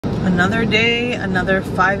Another day, another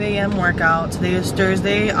 5 a.m. workout. Today is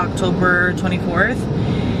Thursday, October 24th.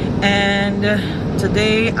 And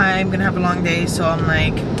today I'm gonna have a long day, so I'm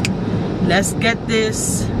like, let's get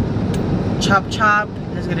this chop,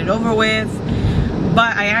 let's get it over with.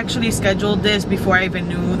 But I actually scheduled this before I even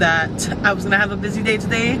knew that I was gonna have a busy day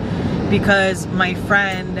today, because my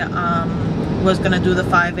friend was gonna do the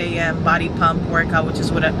 5 a.m. body pump workout, which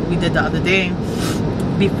is what we did the other day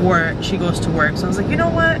before she goes to work. So I was like, you know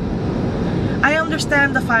what, I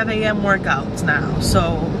understand the 5 a.m. workouts now,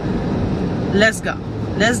 so let's go,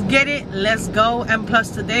 let's get it, let's go. And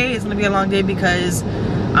plus today is gonna be a long day because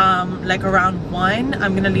like around 1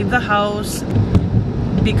 I'm gonna leave the house,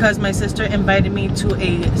 because my sister invited me to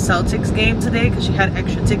a Celtics game today because she had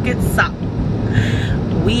extra tickets. So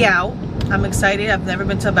we out. I'm excited. I've never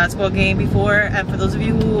been to a basketball game before, and for those of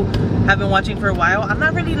you who have been watching for a while, I'm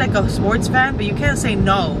not really like a sports fan, but you can't say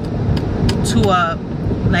no to a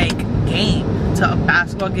like game, to a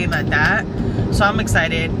basketball game at that. So I'm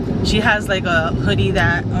excited. She has like a hoodie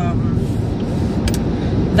that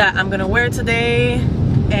that I'm gonna wear today,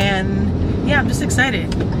 and yeah, I'm just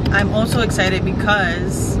excited. I'm also excited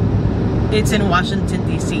because it's in Washington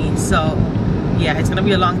DC, so yeah, it's gonna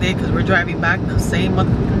be a long day because we're driving back the same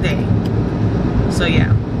motherfucking day. So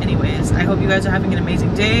yeah, anyways, I hope you guys are having an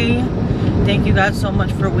amazing day. Thank you guys so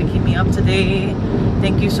much for waking me up today.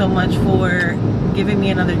 Thank you so much for giving me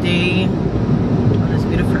another day on this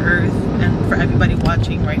beautiful earth, and for everybody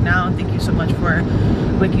watching right now, thank you so much for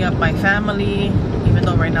waking up my family, even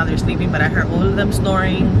though right now they're sleeping, but I heard all of them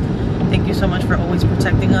snoring. Thank you so much for always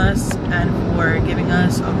protecting us, and for giving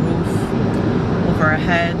us a roof over our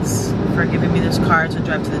heads, for giving me this car to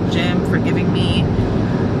drive to the gym, for giving me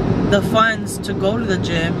the funds to go to the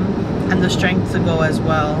gym and the strength to go as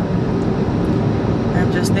well.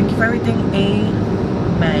 And just thank you for everything.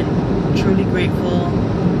 Amen. Truly grateful,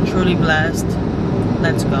 truly blessed.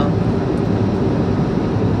 Let's go.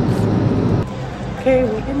 Okay,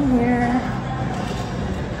 we're in here.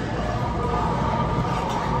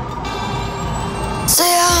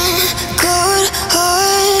 Say I'm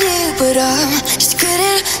good-hearted, but I'm just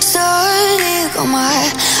getting started. Got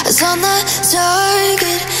my eyes on the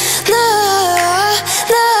target. No,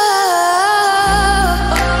 no.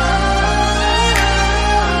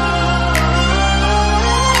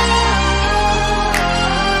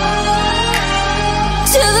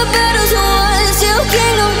 Till the battle's won, till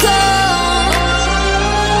kingdom come.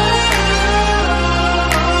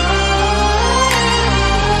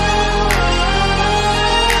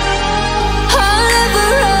 I'll never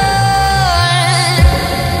run.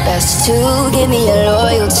 Best to give me your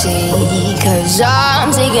loyalty, 'cause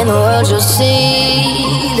I'm taking the world, you'll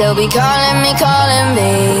see. They'll be calling me,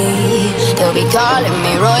 they'll be calling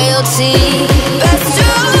me royalty. Best to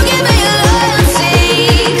give me your loyalty,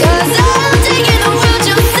 'cause I'm taking the world,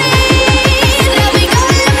 you'll see. They'll be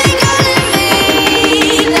calling me,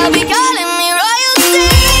 they'll be calling me royalty.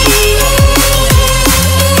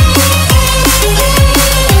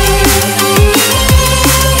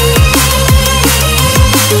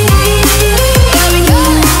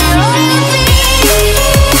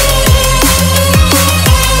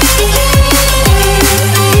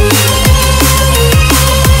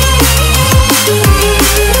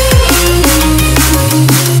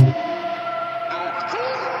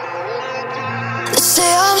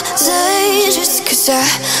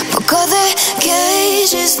 Broke all the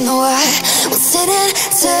cages, no, I won't sit and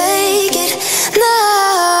take it. No,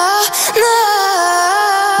 no.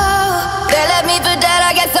 They left me for dead,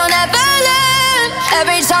 I guess I'll never learn.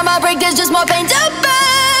 Every time I break, there's just more pain to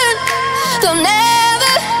burn. They'll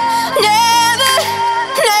never, never,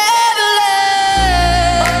 never learn.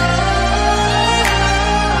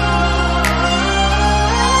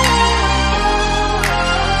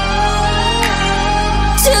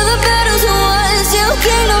 Till the battle's won, till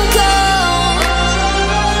kingdom come.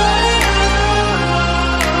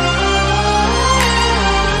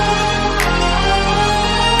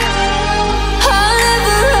 I'll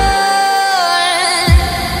never run.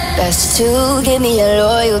 Best to give me your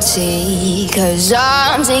loyalty, 'cause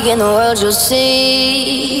I'm taking the world, you'll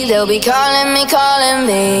see. They'll be calling me,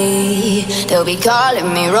 they'll be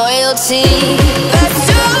calling me royalty. Best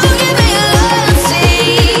to give me your loyalty,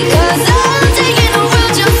 'cause I'm taking the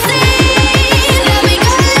world, you'll see. They'll be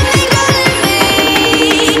calling me,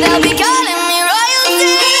 they'll be calling me royalty.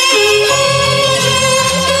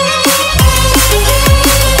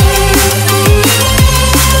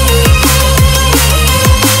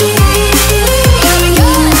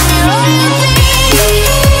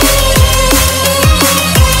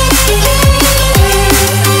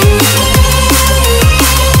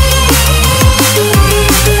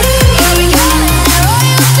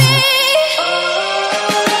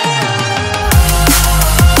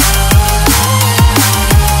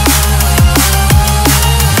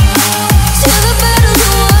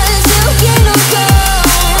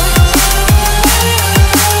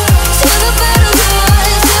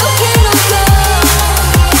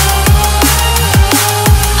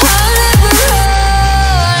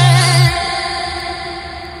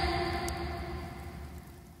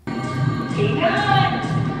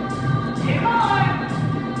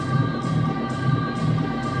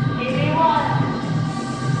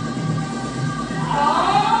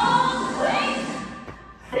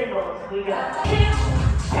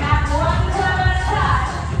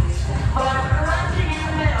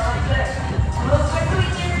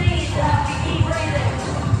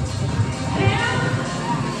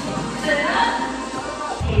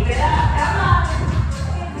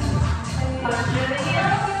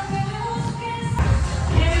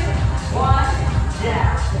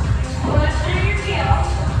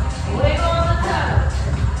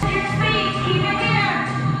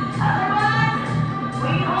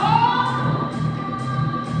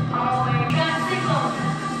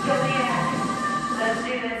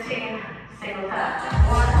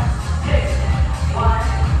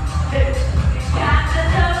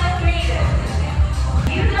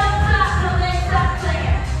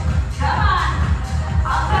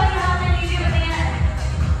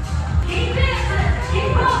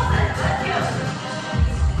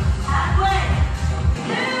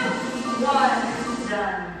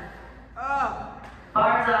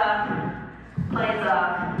 Arms up, plates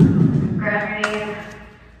up, grab your knees,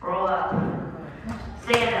 roll up,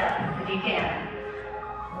 stand up if you can.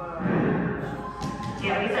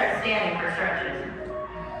 Yeah, we start standing for stretches.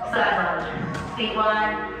 Side lunge, feet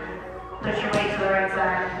wide, push your weight to the right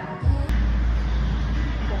side.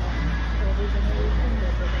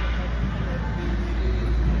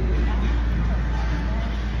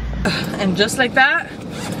 And just like that,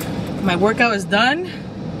 my workout is done.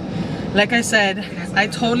 Like I said, I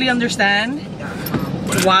totally understand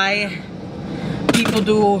why people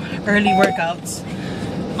do early workouts.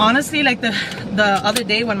 Honestly, like the other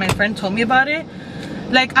day when my friend told me about it,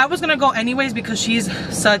 like I was gonna go anyways because she's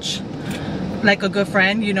such like a good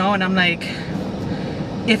friend, you know, and I'm like,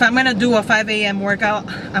 if I'm gonna do a 5 a.m. workout,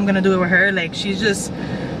 I'm gonna do it with her. Like she's just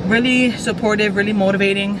really supportive, really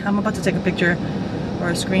motivating. I'm about to take a picture or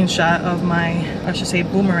a screenshot of my, I should say,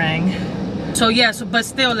 boomerang. So yeah, but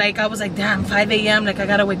still, like I was like, damn, 5 a.m. like I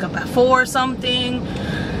gotta wake up at 4 or something.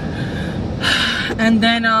 And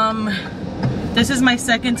then this is my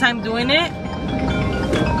second time doing it.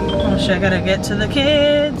 Oh shit, I gotta get to the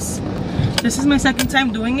kids. This is my second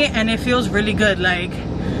time doing it and it feels really good. Like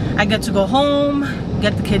I get to go home,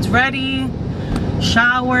 get the kids ready,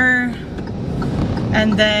 shower,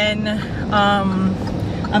 and then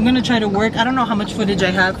I'm gonna try to work. I don't know how much footage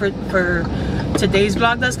I have for today's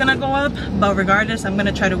vlog that's gonna go up, but regardless, I'm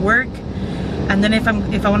gonna try to work. And then if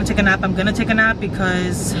I want to take a nap, I'm gonna take a nap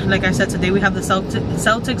because, like I said, today we have the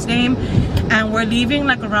Celtics game, and we're leaving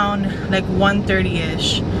like around like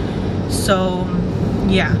 1:30ish. So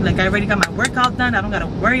yeah, like I already got my workout done. I don't gotta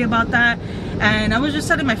worry about that. And I was just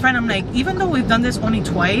telling my friend, I'm like, even though we've done this only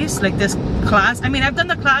twice, like this class, I mean, I've done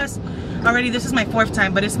the class already. This is my 4th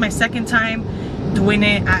time, but it's my 2nd time doing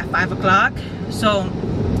it at 5 o'clock. So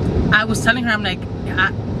I was telling her, I'm like,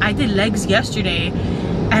 I did legs yesterday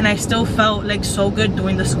and I still felt like so good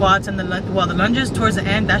doing the squats and the lunges towards the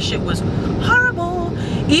end. That shit was horrible.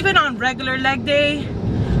 Even on regular leg day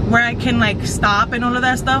where I can like stop and all of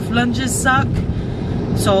that stuff, lunges suck.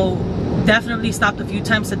 So definitely stopped a few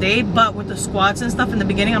times today, but with the squats and stuff in the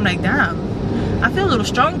beginning, I'm like, damn, I feel a little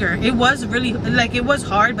stronger. It was really, like, it was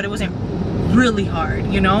hard, but it wasn't really hard,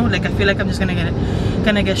 you know? Like I feel like I'm just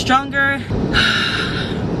gonna get stronger.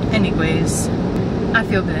 Anyways, I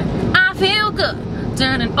feel good. I feel good.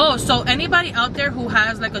 Oh, so anybody out there who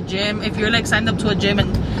has like a gym, if you're like signed up to a gym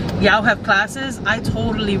and y'all have classes, I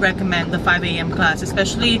totally recommend the 5 a.m. class,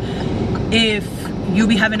 especially if you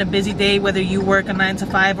be having a busy day, whether you work a 9 to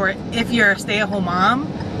 5 or if you're a stay-at-home mom.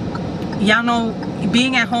 Y'all know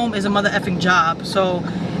being at home is a mother effing job, so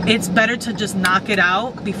it's better to just knock it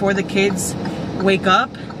out before the kids wake up,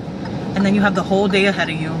 and then you have the whole day ahead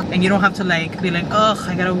of you and you don't have to like be like, ugh,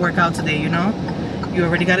 I gotta work out today, you know? You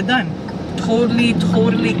already got it done. Totally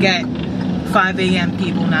get 5 a.m.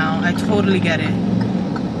 people now. I totally get it.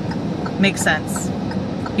 Makes sense.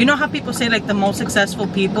 You know how people say like the most successful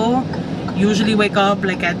people usually wake up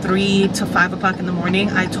like at 3 to 5 o'clock in the morning?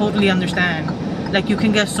 I totally understand. Like you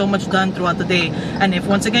can get so much done throughout the day, and if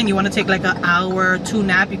once again you want to take like an hour or 2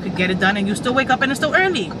 nap, you could get it done and you still wake up and it's still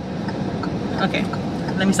early. Okay,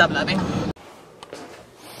 let me stop laughing.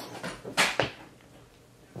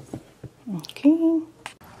 Okay.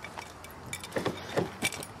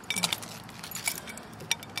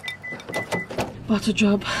 About to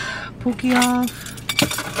drop Pookie off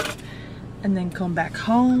and then come back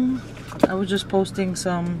home. I was just posting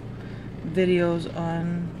some videos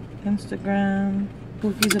on Instagram.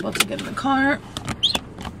 Pookie's about to get in the car.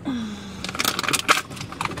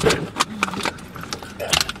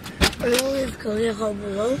 Are you with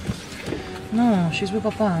kiaraAobando? No, she's with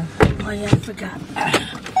Papa. Oh yeah, I forgot.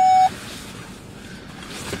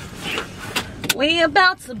 We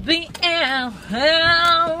about to be out.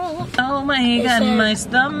 Oh my god, my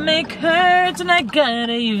stomach hurts and I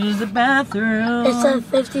gotta use the bathroom. It's a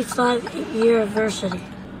 55-year anniversary.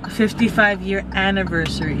 55-year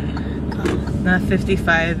anniversary. Not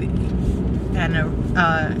 55 and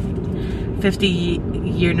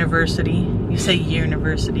 50-year anniversary. You say year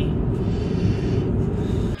anniversary.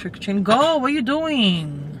 Trick or treat. Go! What are you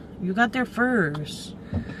doing? You got there first.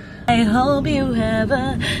 I hope you have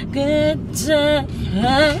a good day.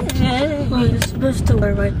 Look, it's Mr.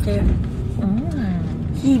 right there.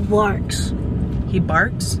 Mm. He barks. He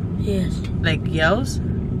barks? Yes. Like yells?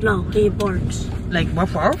 No, he barks. Like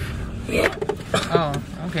woof woof? Yeah. Oh,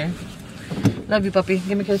 okay. Love you, puppy.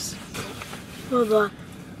 Give me a kiss. Bye-bye.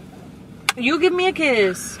 You give me a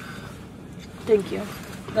kiss. Thank you.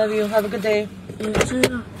 Love you. Have a good day. You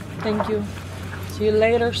too. Thank you. See you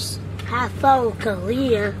later. Have fun with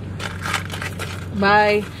Kalia.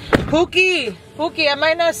 Bye. Pookie! Pookie, I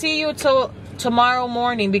might not see you till tomorrow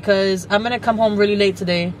morning because I'm gonna come home really late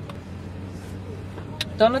today.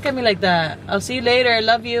 Don't look at me like that. I'll see you later.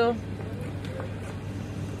 Love you.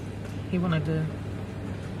 He wanted to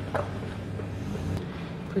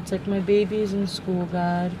protect my babies in school,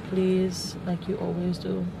 God, please, like you always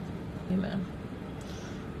do. Amen.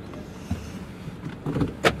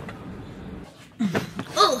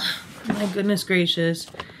 Oh, my goodness gracious.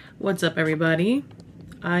 What's up, everybody?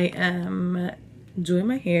 I am doing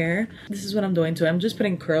my hair. This is what I'm doing too. I'm just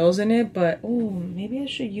putting curls in it, but oh, maybe I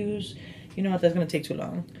should use, you know what, that's gonna take too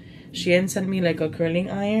long. Shein sent me like a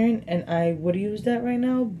curling iron and I would use that right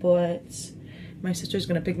now, but my sister's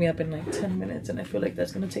gonna pick me up in like 10 minutes and I feel like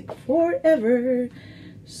that's gonna take forever.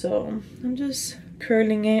 So I'm just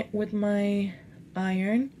curling it with my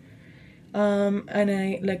iron.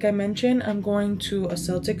 And like I mentioned, I'm going to a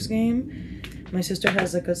Celtics game. My sister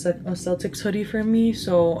has like a Celtics hoodie for me,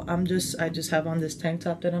 so I just have on this tank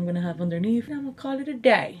top that I'm gonna have underneath. And I'm gonna call it a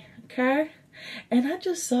day, okay? And I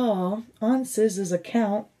just saw on SZA's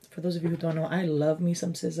account, for those of you who don't know, I love me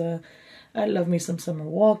some SZA. I love me some Summer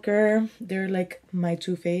Walker. They're like my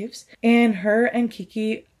two faves. And her and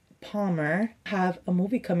Keke Palmer have a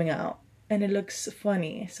movie coming out and it looks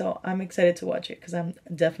funny. So I'm excited to watch it because I'm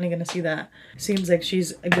definitely gonna see that. Seems like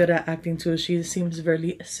she's good at acting too. She seems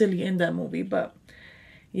very silly in that movie, but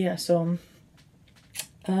yeah, so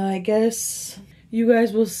I guess you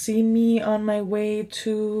guys will see me on my way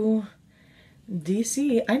to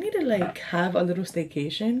DC. I need to like have a little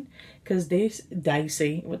staycation because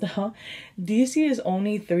what the hell? DC is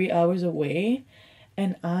only 3 hours away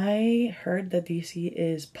and I heard that DC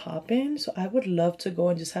is popping, so I would love to go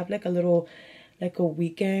and just have like a little, like a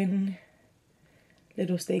weekend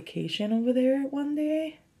little staycation over there one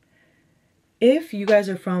day. If you guys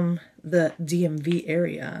are from the DMV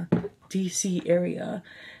area, DC area,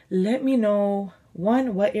 let me know,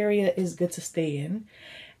 one, what area is good to stay in,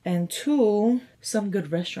 and two, some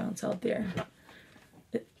good restaurants out there,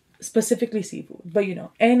 specifically seafood, but you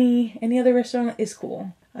know, any other restaurant is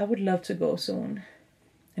cool. I would love to go soon.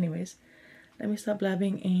 Anyways, let me stop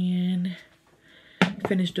blabbing and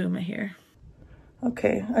finish doing my hair.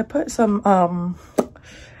 Okay, I put some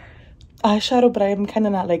eyeshadow, but I'm kind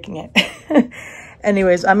of not liking it.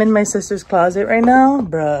 Anyways, I'm in my sister's closet right now,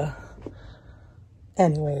 bruh.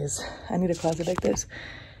 Anyways, I need a closet like this.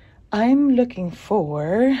 I'm looking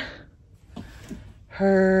for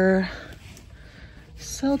her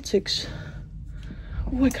Celtics.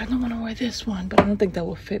 Oh, I kind of want to wear this one, but I don't think that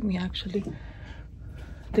will fit me actually.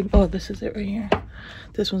 I think, oh, this is it right here.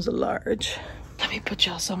 This one's a large. Let me put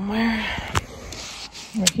y'all somewhere.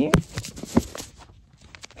 Right here.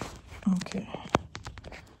 Okay.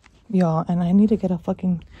 Y'all, and I need to get a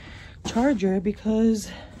fucking charger because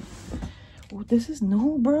oh, this is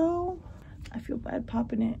new, bro. I feel bad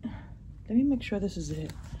popping it. Let me make sure this is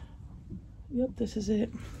it. Yep, this is it.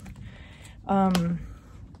 I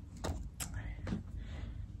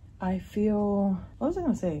feel, what was I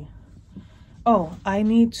gonna say? Oh, I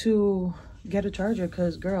need to get a charger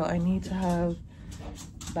because, girl, I need to have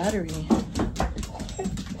battery.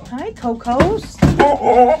 Hi, Cocos.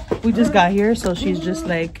 We just got here, so she's just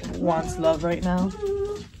like wants love right now.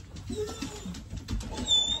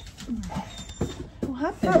 What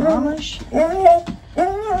happened, Mamish?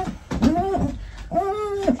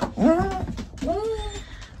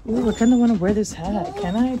 Ooh, I kind of want to wear this hat.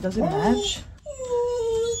 Can I? Does it match?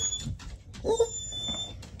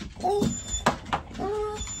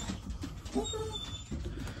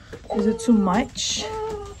 Is it too much?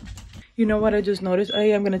 You know what I just noticed? I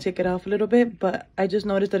am going to take it off a little bit, but I just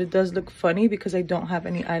noticed that it does look funny because I don't have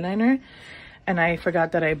any eyeliner. And I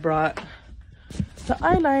forgot that I brought the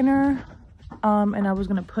eyeliner. And I was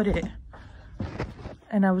going to put it.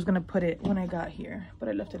 And I was going to put it when I got here, but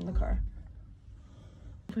I left it in the car.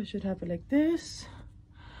 If I should have it like this,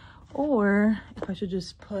 or if I should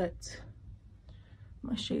just put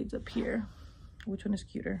my shades up here. Which one is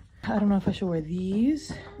cuter? I don't know if I should wear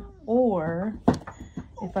these or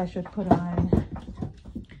if I should put on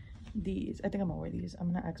these. I think I'm gonna wear these.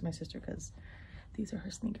 I'm gonna ask my sister because these are her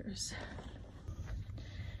sneakers.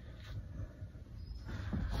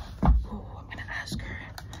 Oh, I'm gonna ask her.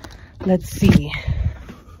 Let's see.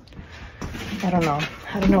 I don't know.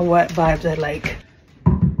 I don't know what vibes I like.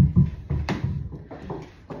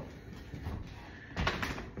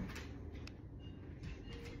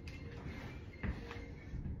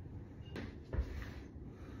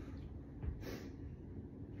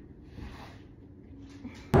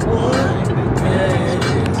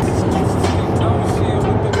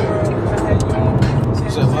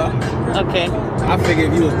 Okay. I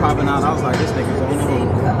figured if you was popping out, I was like, this nigga's going home.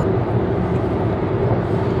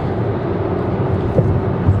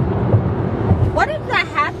 What if that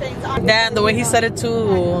happens? Damn, the way he said it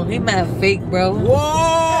too, he mad fake, bro.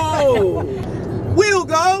 Whoa! We'll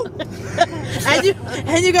go!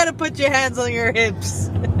 and you gotta put your hands on your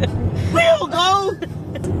hips. We'll go!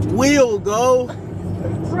 We'll go!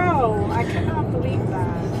 Bro, I cannot believe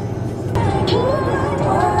that.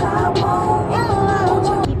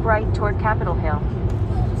 Keep right toward Capitol Hill.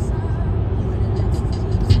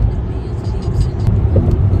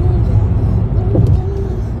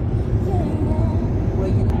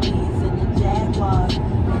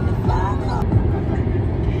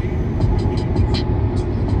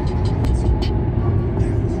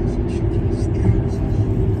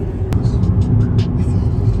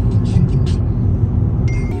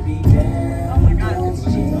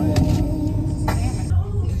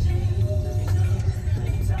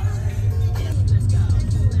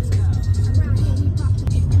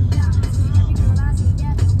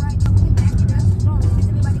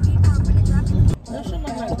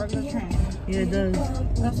 Yeah, it does.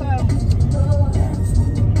 That's why.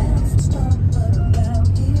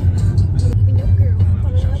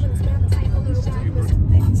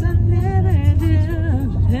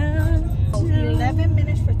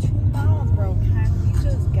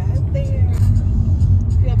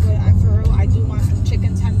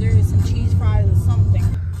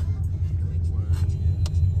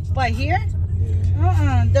 But here?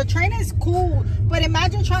 The train is cool, but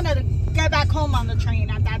imagine trying to get back home on the train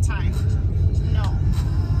at that time. No.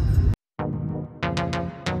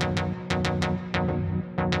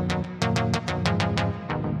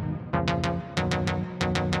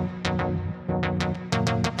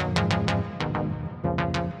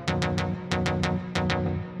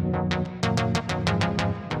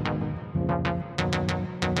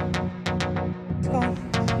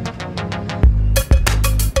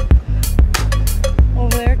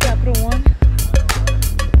 Over there, Capital One.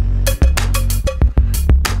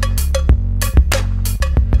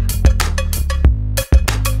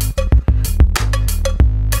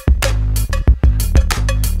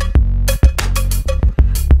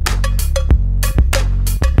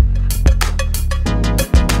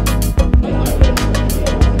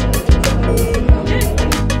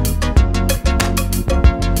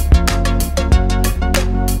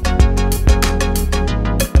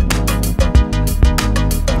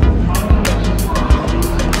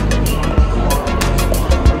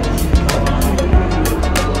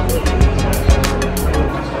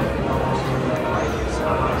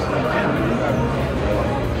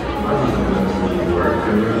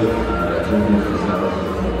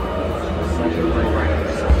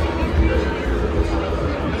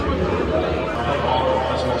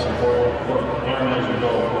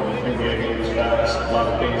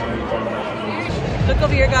 Look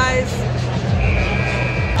over here, guys.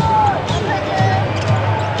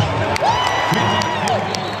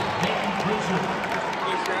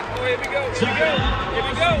 Here we go. Here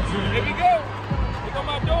we go. Here we go. Here go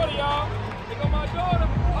my daughter, y'all. Here go my daughter.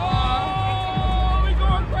 Oh, we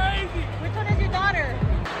going crazy. Which one is your daughter?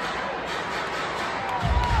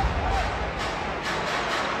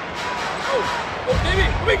 Oh, baby,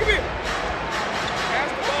 come here. Pass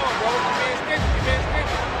the ball, bro. You being stingy.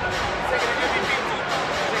 Take it to MVP.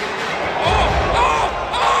 Oh,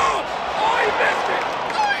 he missed it.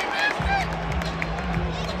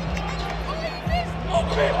 Oh,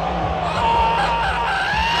 come here.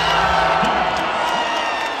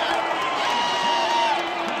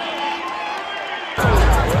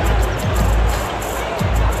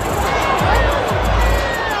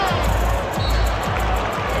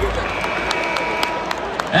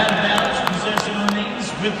 Out of bounds, possession remains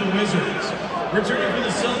with the Wizards. Returning for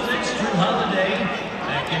the Celtics, Drew Holiday.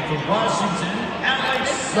 Back in for Washington, Alex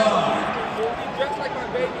Starr. You dress like my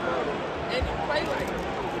baby mother, and you play like her.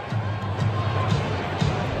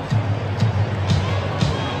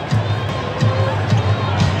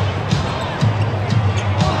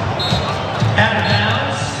 Out of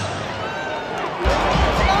bounds.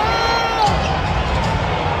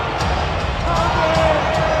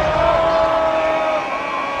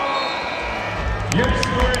 Your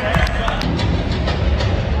score at halftime.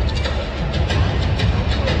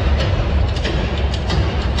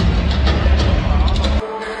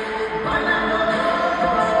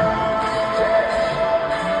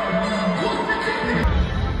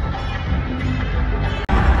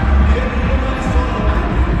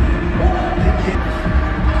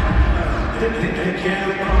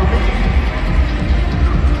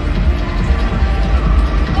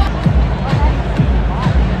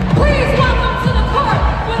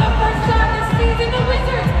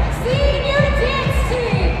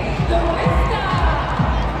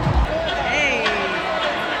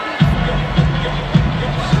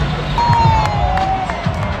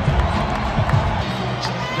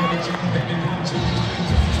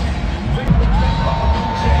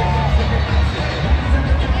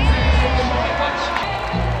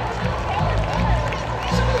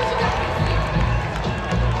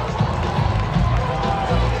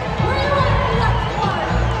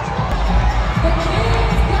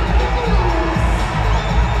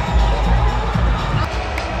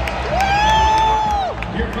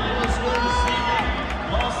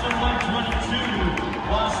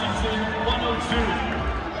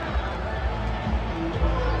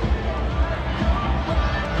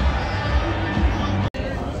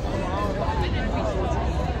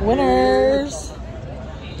 Winners!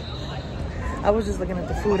 I was just looking at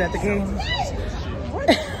the food at the game. What?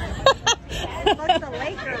 Fuck the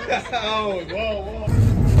Lakers. Oh, whoa, whoa.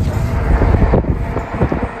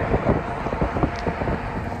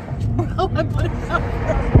 Bro, I put it out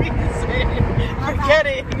for a reason. Forget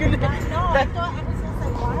it. I know, I thought I was just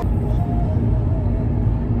like, what?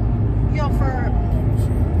 Yo, for...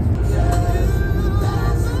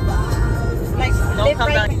 Like, Don't come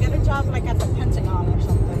back. Get a job like at the Pentagon or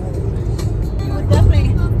something. You would definitely...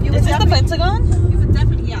 Is this the Pentagon? You would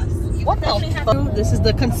definitely, yes. You What would definitely the have fuck? This is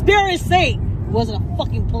the conspiracy. It wasn't a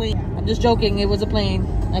fucking plane. I'm just joking. It was a plane.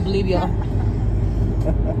 I believe y'all.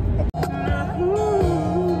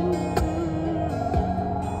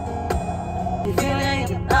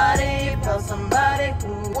 Somebody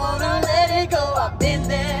who wanna let it go. I've been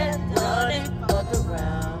there, done it, but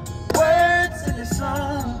around. Words in the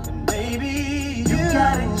song, and baby, you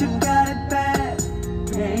got it bad.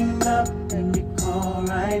 Hang up and you call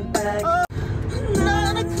right back.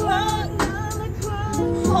 9 o'clock,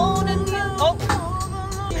 holding you. Oh.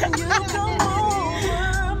 You come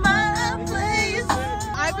over my place.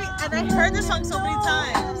 And I heard this song so many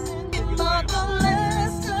times.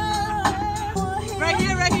 Right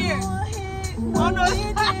here, right here. Oh no! Just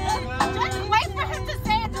wait for him to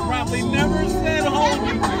say it. Probably never said hold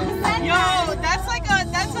you. Yo, that's a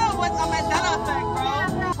what's a Mandela effect, bro.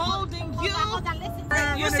 Holding you. Hold on, listen.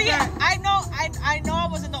 You see, I know I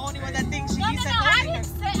wasn't the only one that thinks he said I holding didn't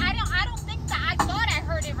her. say. I don't think that. I thought I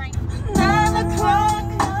heard it right. 9 o'clock,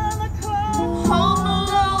 home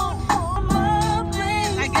alone.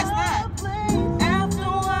 I guess that. After a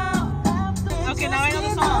while. Okay, now I know the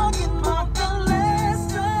song.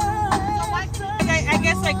 I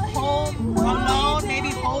guess like home alone, maybe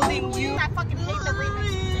holding you. I fucking hate the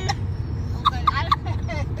remix. But I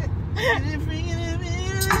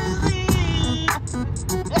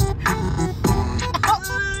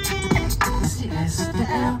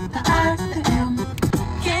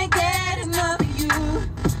Can't get enough of you.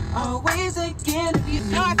 Always again of you.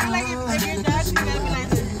 No, I feel like if you're dancing, you gotta be like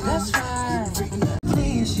this. That's right.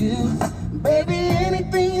 Please you, baby.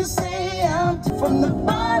 Anything you say, I'm from the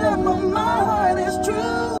bottom of my heart. It's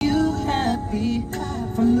true. You happy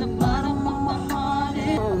from the bottom of my heart.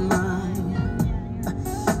 It's mine.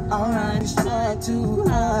 Alright, it's try too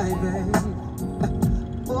high, babe.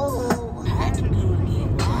 Oh. Had to do it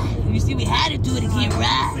again. You see, we had to do it again,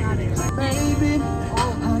 right? Baby.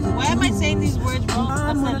 Why am I saying these words wrong?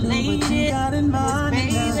 I'm a lady, baby.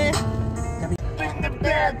 In the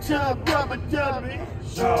bathtub, rubber dubby.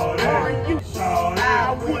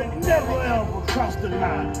 I would never ever cross the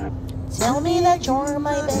line. Tell me that you're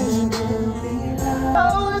my baby.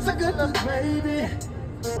 Oh, it's a good look, baby.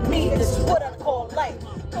 Me, this is what I call life.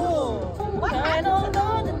 I don't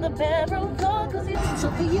know in the bedroom floor, cause So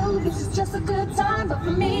for you, this is just a good time. But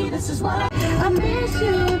for me, this is what I miss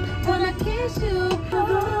you when I kiss you.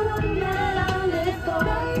 Oh, man, I'll let it go,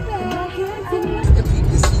 baby. I can't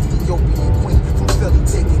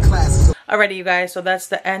Alrighty, you guys, so that's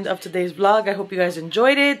the end of today's vlog. I hope you guys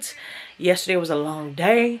enjoyed it. Yesterday was a long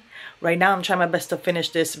day. Right now, I'm trying my best to finish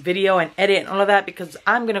this video and edit and all of that because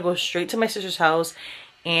I'm going to go straight to my sister's house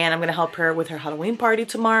and I'm going to help her with her Halloween party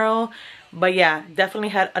tomorrow. But yeah, definitely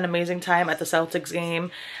had an amazing time at the Celtics game.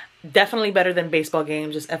 Definitely better than baseball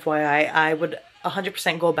games, just FYI. I would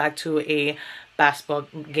 100% go back to a basketball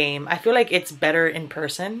game. I feel like it's better in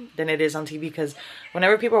person than it is on TV because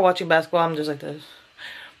whenever people are watching basketball, I'm just like this.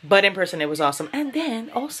 But in person, it was awesome. And then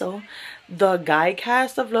also, the guy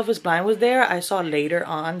cast of Love is Blind was there. I saw later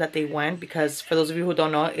on that they went because for those of you who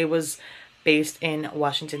don't know, it was based in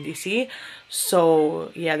Washington, D.C. So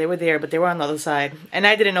yeah, they were there, but they were on the other side. And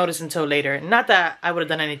I didn't notice until later. Not that I would have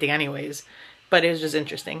done anything anyways, but it was just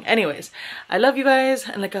interesting. Anyways, I love you guys.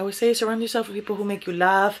 And like I always say, surround yourself with people who make you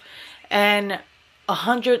laugh. And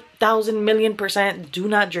 100,000,000,000% do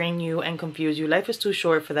not drain you and confuse you. Life is too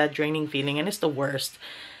short for that draining feeling, and it's the worst.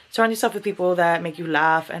 Surround yourself with people that make you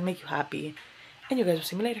laugh and make you happy. And you guys will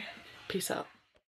see me later. Peace out.